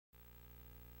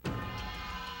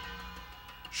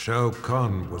Shao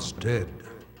Kahn was dead.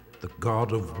 The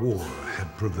god of war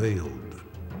had prevailed.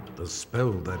 The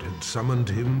spell that had summoned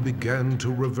him began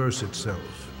to reverse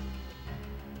itself.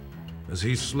 As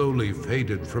he slowly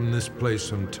faded from this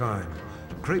place and time,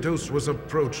 Kratos was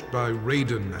approached by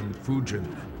Raiden and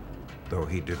Fujin. Though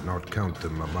he did not count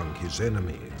them among his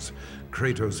enemies,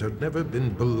 Kratos had never been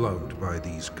beloved by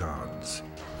these gods.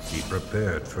 He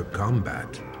prepared for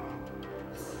combat.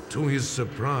 To his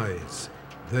surprise,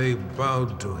 they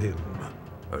bowed to him,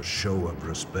 a show of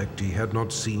respect he had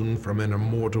not seen from an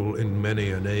immortal in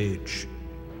many an age.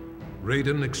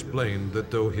 Raiden explained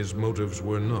that though his motives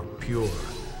were not pure,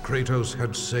 Kratos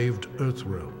had saved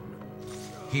Earthrealm.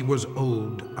 He was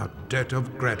owed a debt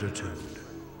of gratitude.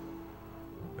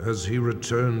 As he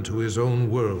returned to his own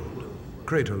world,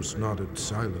 Kratos nodded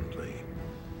silently.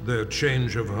 Their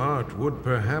change of heart would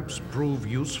perhaps prove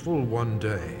useful one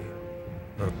day.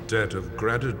 A debt of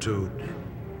gratitude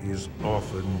is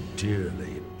often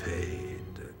dearly paid.